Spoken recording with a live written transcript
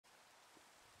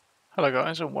Hello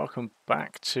guys and welcome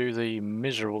back to the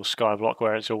miserable Skyblock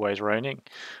where it's always raining.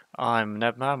 I'm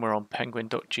Nebman, we're on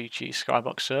penguin.gg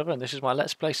Skyblock server and this is my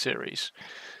Let's Play series.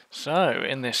 So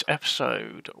in this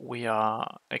episode we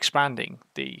are expanding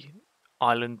the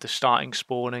island, the starting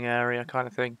spawning area kind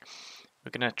of thing.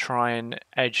 We're going to try and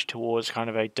edge towards kind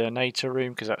of a donator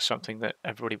room because that's something that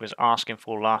everybody was asking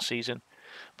for last season.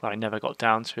 But I never got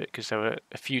down to it because there were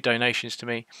a few donations to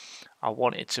me. I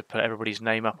wanted to put everybody's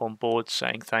name up on board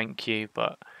saying thank you,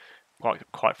 but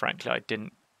quite frankly, I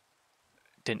didn't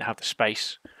have the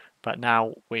space. But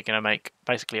now we're going to make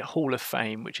basically a Hall of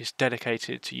Fame, which is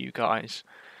dedicated to you guys.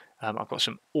 I've got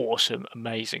some awesome,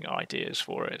 amazing ideas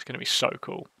for it. It's going to be so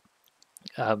cool.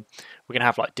 We're going to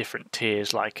have like different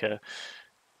tiers, like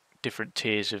different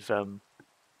tiers of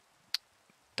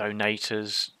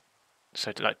donators.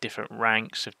 So like different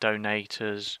ranks of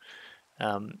donators,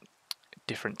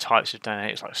 different types of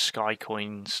donators like sky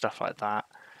coins, stuff like that.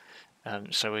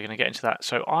 So we're going to get into that.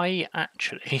 So I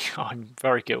actually, I'm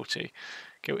very guilty.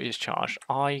 Guilty as charged.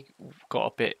 I got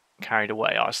a bit carried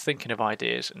away. I was thinking of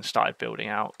ideas and started building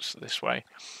out this way.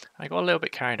 I got a little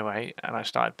bit carried away and I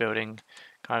started building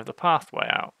kind of the pathway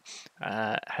out,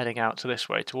 heading out to this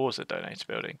way towards the donator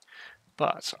building.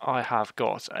 But I have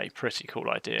got a pretty cool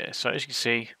idea. So as you can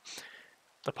see,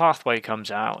 the pathway comes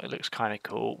out. It looks kind of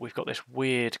cool. We've got this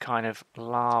weird kind of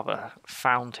lava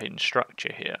fountain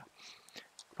structure here.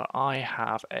 But I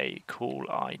have a cool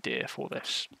idea for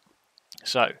this.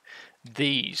 So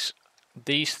these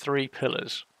three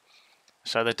pillars.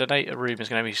 So the donator room is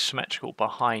going to be symmetrical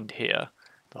behind here,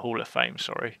 the Hall of Fame,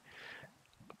 sorry.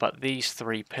 But these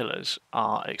three pillars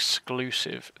are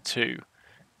exclusive to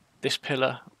this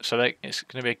pillar. So it's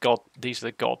going to be a god. These are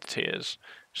the god tiers.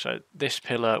 So this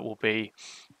pillar will be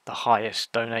the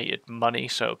highest donated money.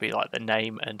 So it'll be like the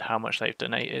name and how much they've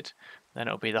donated. Then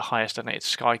it'll be the highest donated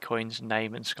sky coins,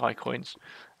 name and sky coins,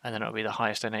 and then it'll be the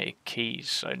highest donated keys,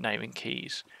 so name and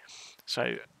keys.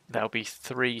 So there'll be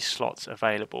 3 slots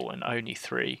available and only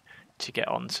 3 to get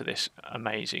onto this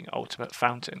amazing ultimate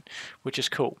fountain, which is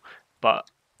cool. But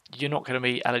you're not going to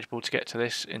be eligible to get to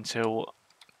this until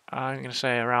I'm going to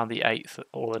say around the 8th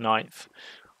or the 9th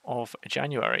of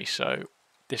January. So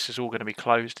this is all going to be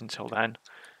closed until then.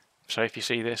 So if you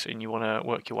see this and you want to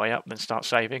work your way up, then start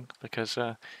saving because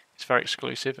it's very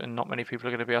exclusive and not many people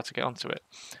are going to be able to get onto it.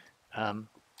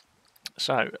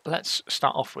 So let's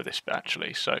start off with this bit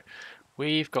actually. So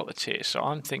we've got the tiers. So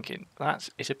I'm thinking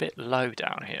it's a bit low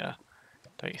down here,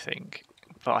 don't you think?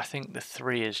 But I think the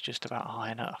 3 is just about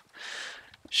high enough.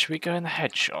 Should we go in the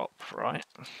head shop, right?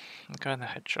 We'll go in the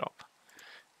head shop.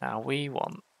 Now we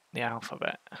want the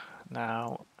alphabet.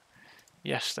 Now,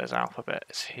 yes, there's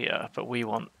alphabets here, but we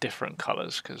want different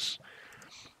colours because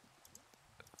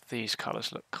these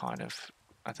colours look kind of,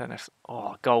 I don't know if,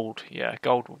 oh, gold, yeah,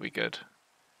 gold will be good.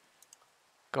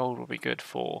 Gold will be good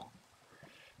for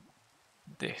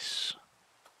this.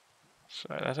 So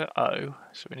there's an O,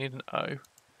 so we need an O.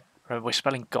 Remember, we're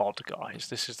spelling God, guys.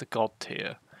 This is the God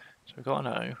tier. So we've got an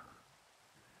O.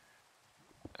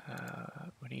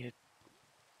 We need a,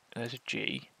 there's a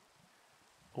G.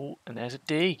 Oh, and there's a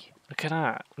D. Look at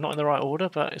that. Not in the right order,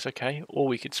 but it's okay. Or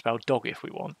we could spell dog if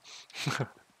we want.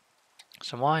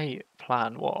 So my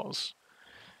plan was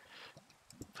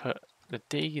put the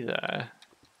D there.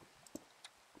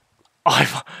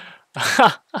 I've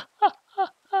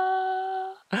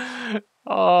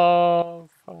oh,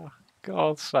 for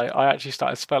God's sake! I actually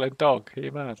started spelling dog. Are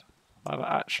you mad? I'm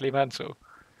actually mental.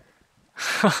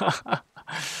 Oh,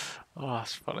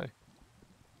 that's funny.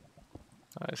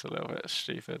 That is a little bit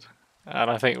stupid.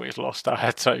 And I think we've lost our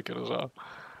head token as well.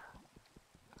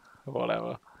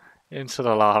 Whatever. Into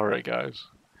the lava it goes.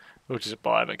 We'll just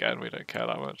buy them again, we don't care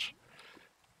that much.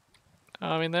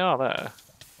 I mean, they are there.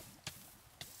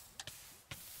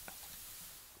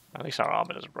 At least our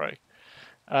armor doesn't break.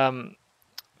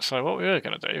 So what we were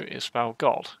going to do is spell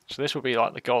God. So this will be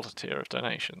like the God tier of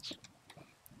donations.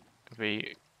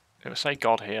 It will say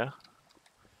God here.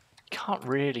 You can't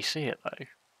really see it though.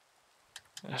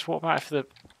 Yes, what about if the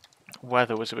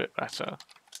weather was a bit better?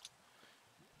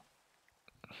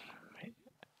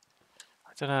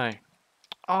 I don't know.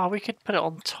 Oh, we could put it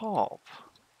on top.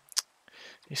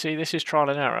 You see, this is trial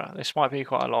and error. This might be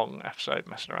quite a long episode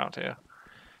messing around here.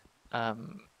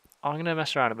 I'm going to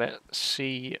mess around a bit,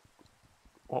 see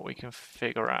what we can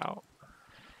figure out.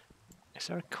 Is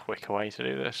there a quicker way to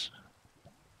do this?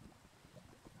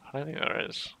 I don't think there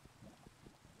is.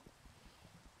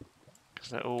 Because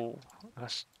they're all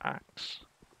less axe.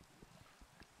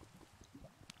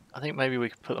 I think maybe we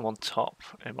could put them on top.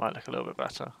 It might look a little bit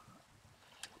better.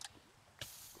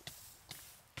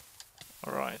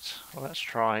 Alright, well, let's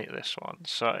try this one.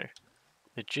 So,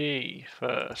 the G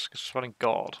first, because it's spelling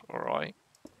God, alright?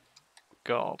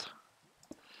 God.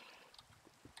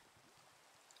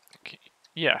 Okay.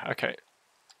 Yeah, okay.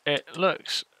 It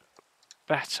looks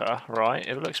better, right?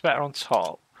 It looks better on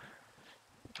top.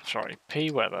 Sorry, P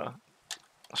weather,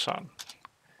 sun.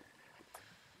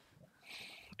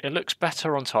 It looks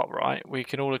better on top, right? We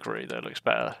can all agree that it looks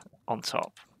better on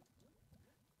top.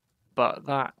 But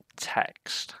that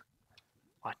text,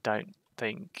 I don't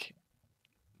think,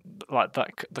 like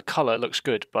that, the colour looks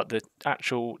good, but the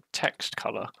actual text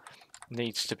colour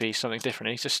needs to be something different.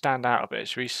 It needs to stand out a bit.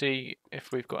 Should we see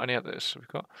if we've got any others? We've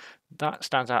got that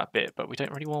stands out a bit, but we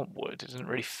don't really want wood. It doesn't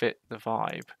really fit the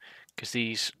vibe because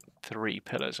these three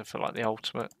pillars are for like the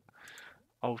ultimate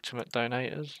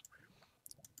donators.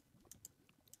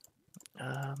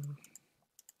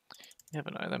 Never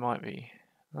know. There might be.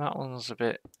 That one's a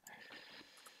bit.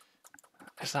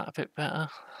 Is that a bit better?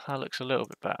 That looks a little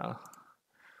bit better.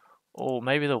 Or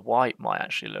maybe the white might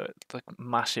actually look the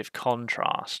massive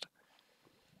contrast.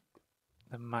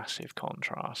 The massive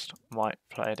contrast might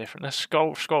play a different. Let's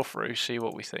scroll through, see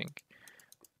what we think.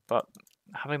 But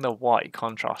having the white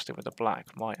contrasted with the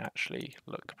black might actually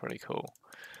look pretty cool.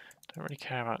 Don't really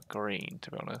care about green,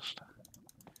 to be honest.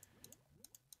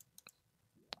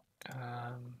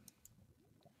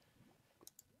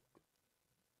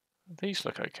 These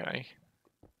look okay.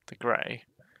 The grey.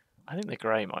 I think the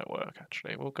grey might work,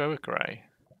 actually. We'll go with grey.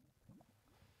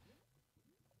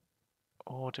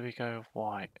 Or do we go with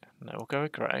white? No, we'll go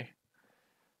with grey.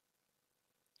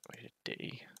 We did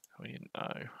D. We didn't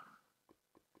know.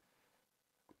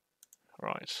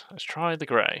 Right, let's try the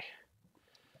grey.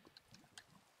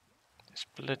 It's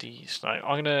bloody snow.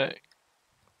 I'm going to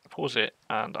pause it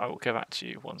and I will get back to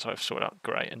you once I've sorted out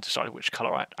grey and decided which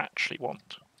colour I actually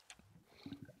want.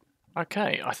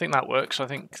 Okay, I think that works. I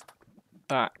think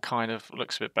that kind of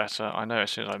looks a bit better. I know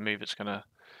as soon as I move it's going to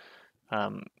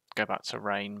go back to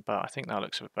rain, but I think that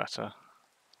looks a bit better.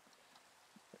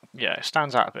 Yeah, it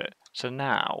stands out a bit. So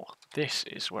now, this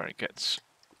is where it gets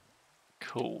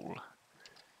cool.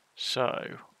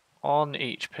 So, on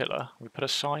each pillar, we put a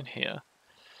sign here,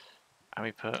 and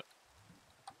we put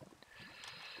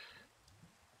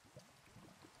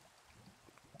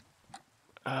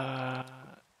will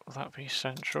that be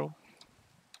central?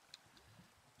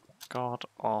 God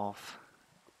of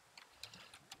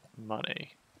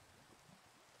money.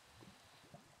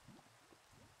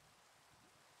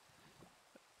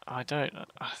 I don't know.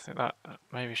 I think that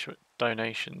maybe should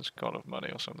donations, God of money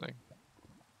or something.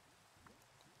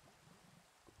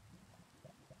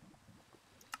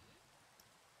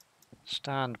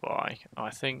 Standby. I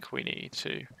think we need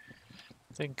to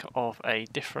think of a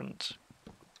different,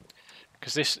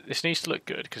 because this needs to look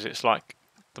good because it's like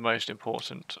the most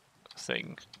important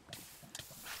thing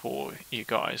for you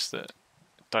guys that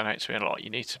donate to me a lot. You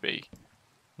need to be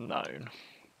known.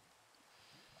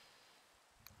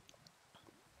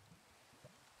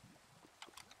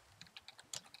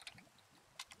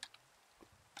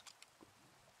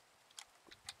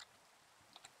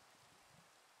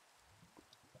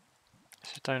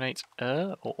 Is it donate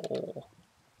or?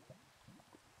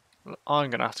 I'm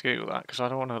gonna have to Google that because I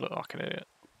don't want to look like an idiot.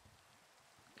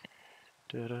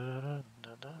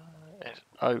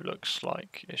 O looks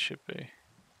like it should be.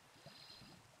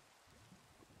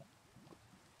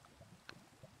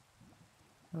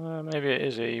 Maybe it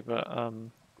is E, but I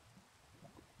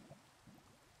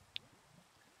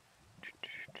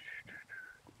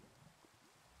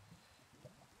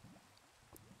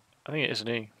think it is an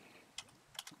E.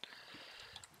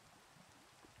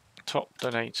 Top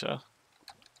donator,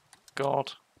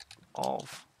 God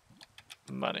of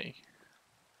money,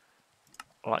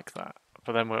 like that.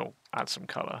 But then we'll add some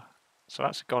colour. So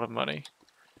that's a God of money,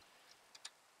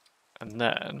 and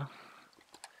then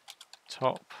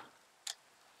top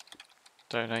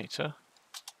donator,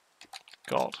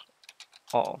 God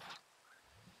of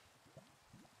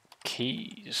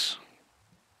keys,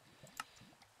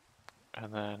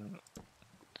 and then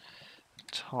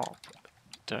top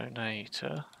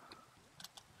donator,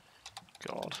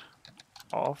 God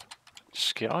of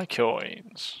sky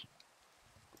coins.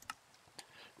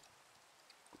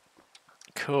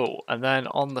 Cool. And then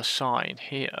on the sign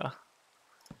here,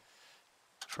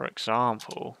 for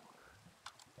example,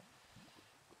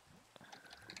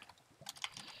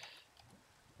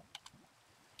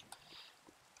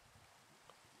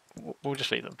 we'll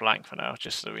just leave them blank for now,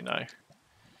 just so we know.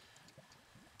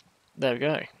 There we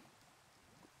go.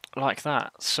 Like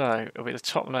that. So it'll be the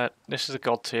top net. This is the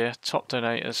God tier, top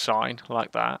donator sign,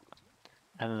 like that.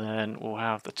 And then we'll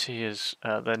have the tiers,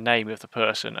 the name of the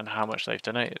person and how much they've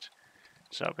donated.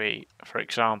 So it'll be, for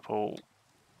example,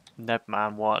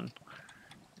 Nebman 1,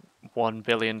 $1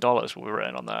 billion will be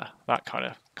written on there. That kind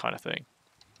of thing.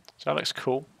 So that looks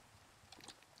cool.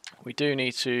 We do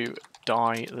need to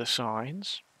dye the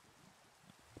signs.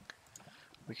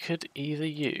 We could either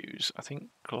use, I think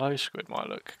glow squid might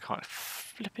look kind of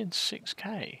flipping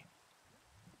 6K.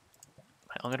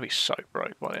 I'm going to be so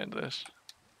broke by the end of this.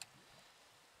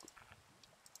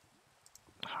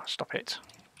 Oh, stop it.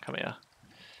 Come here.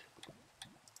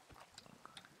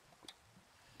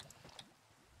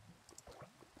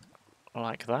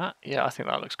 Like that. Yeah, I think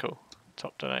that looks cool.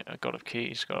 Top donator, God of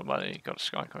Keys, God of Money, God of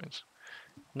Sky Coins.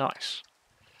 Nice.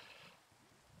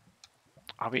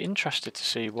 I'll be interested to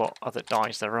see what other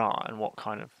dyes there are and what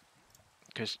kind of...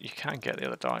 Because you can get the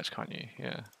other dyes, can't you?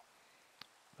 Yeah.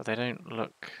 But they don't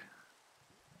look...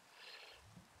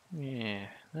 Yeah,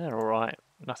 they're alright.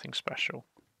 Nothing special.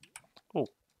 Oh,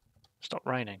 stop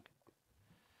raining.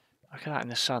 Look at that in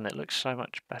the sun. It looks so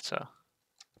much better.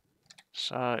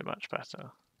 So much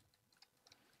better.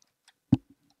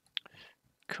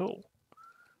 Cool.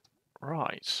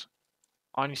 Right.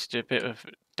 I need to do a bit of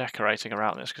decorating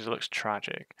around this because it looks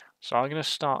tragic. So I'm going to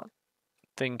start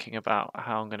thinking about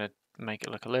how I'm going to make it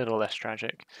look a little less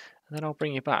tragic. And then I'll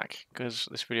bring you back because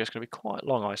this video is going to be quite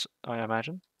long, I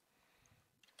imagine.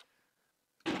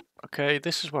 Okay,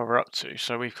 this is where we're up to.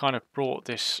 So we've kind of brought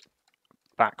this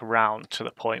back round to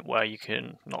the point where you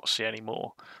can not see any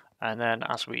more. And then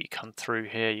as we come through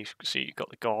here, you can see you've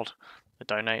got the god, the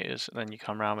donators, and then you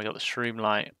come around, we've got the stream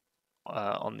light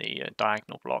on the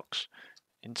diagonal blocks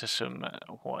into some,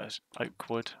 what is oak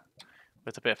wood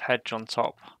with a bit of hedge on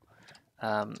top,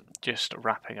 just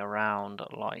wrapping around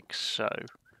like so.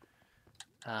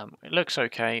 It looks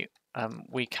okay.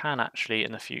 We can actually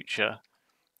in the future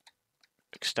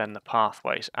extend the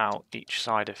pathways out each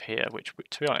side of here, which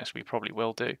to be honest we probably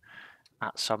will do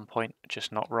at some point,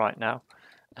 just not right now.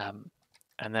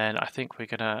 And then I think we're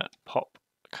gonna pop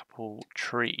a couple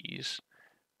trees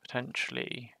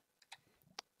potentially,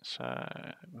 so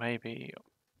maybe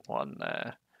one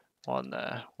there, one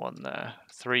there, one there,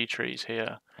 3 trees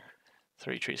here,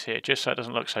 3 trees here, just so it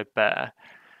doesn't look so bare.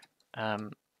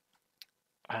 And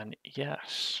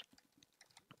yes,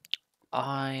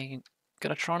 I'm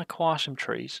gonna try and acquire some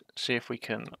trees, see if we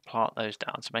can plant those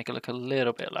down to make it look a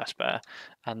little bit less bare,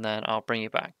 and then I'll bring you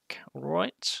back.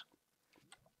 Right.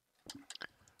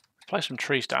 Place some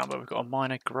trees down, but we've got a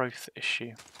minor growth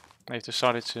issue. They've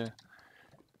decided to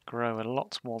grow a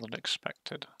lot more than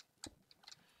expected.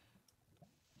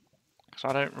 Because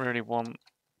I don't really want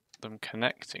them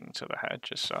connecting to the hedge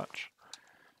as such.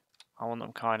 I want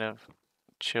them kind of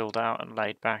chilled out and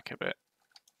laid back a bit.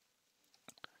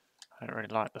 I don't really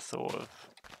like the thought of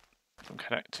them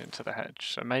connecting to the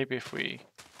hedge. So maybe if we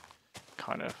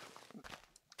kind of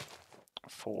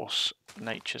force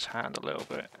nature's hand a little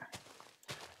bit.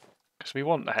 Because we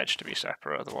want the hedge to be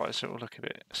separate, otherwise it will look a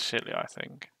bit silly, I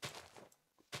think.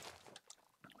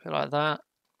 A bit like that.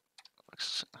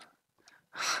 Looks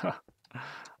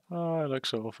oh, it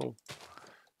looks awful.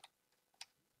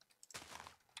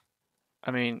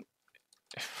 I mean,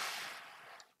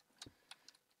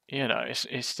 you know,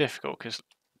 it's difficult because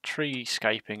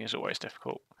treescaping is always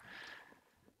difficult.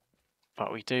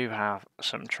 But we do have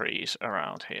some trees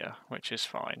around here, which is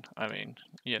fine. I mean,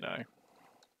 you know,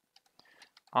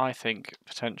 I think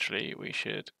potentially we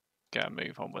should get a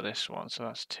move on with this one. So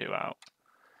that's 2 out.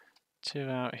 2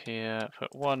 out here,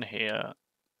 put 1 here,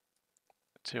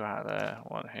 2 out there,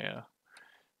 1 here,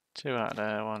 2 out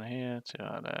there, 1 here, 2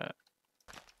 out there.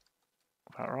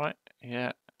 About right?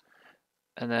 Yeah.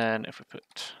 And then if we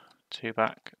put 2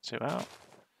 back, 2 out,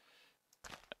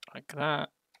 like that.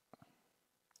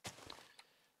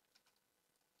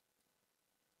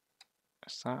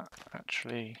 Is that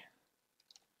actually...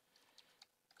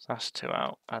 So that's 2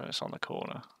 out, and it's on the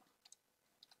corner.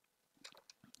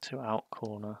 2 out,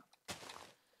 corner.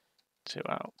 2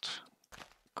 out,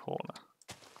 corner.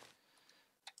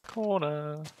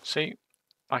 Corner. See,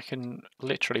 I can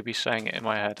literally be saying it in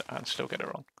my head and still get it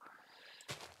wrong.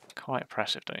 Quite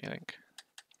impressive, don't you think?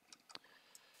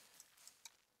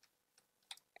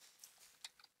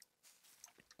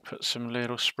 Put some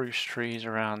little spruce trees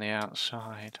around the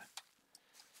outside.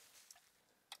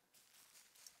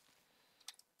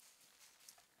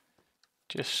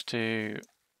 Just to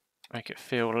make it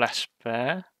feel less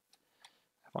bare.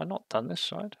 Have I not done this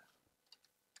side?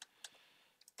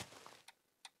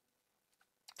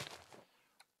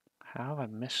 How have I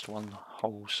missed one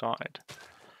whole side?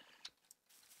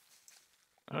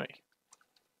 Oi.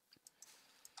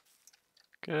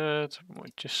 Good. We're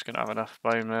just going to have enough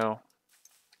bone meal.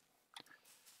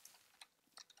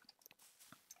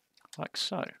 Like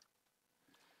so.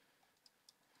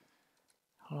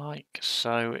 Like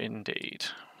so indeed.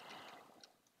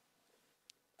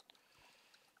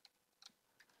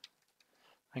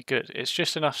 Good. It's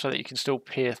just enough so that you can still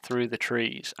peer through the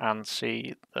trees and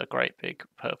see the great big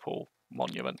purple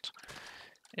monument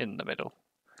in the middle.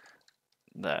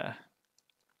 There.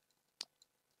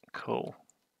 Cool.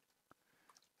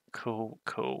 Cool,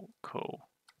 cool, cool.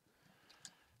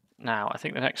 Now, I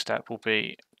think the next step will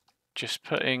be just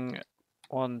putting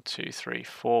 1, 2, 3,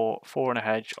 4 in a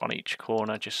hedge on each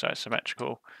corner just so it's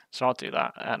symmetrical. So I'll do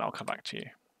that and I'll come back to you.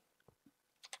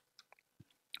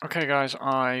 Okay guys,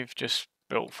 I've just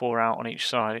built 4 out on each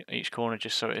side, each corner,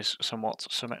 just so it is somewhat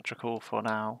symmetrical for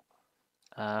now.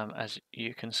 As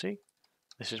you can see,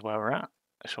 this is where we're at.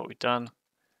 That's what we've done.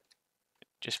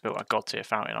 Just built a god tier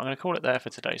fountain. I'm going to call it there for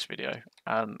today's video,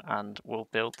 and we'll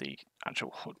build the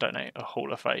actual donate a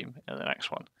Hall of Fame in the next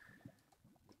one.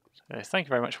 So thank you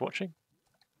very much for watching,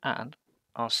 and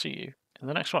I'll see you in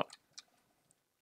the next one.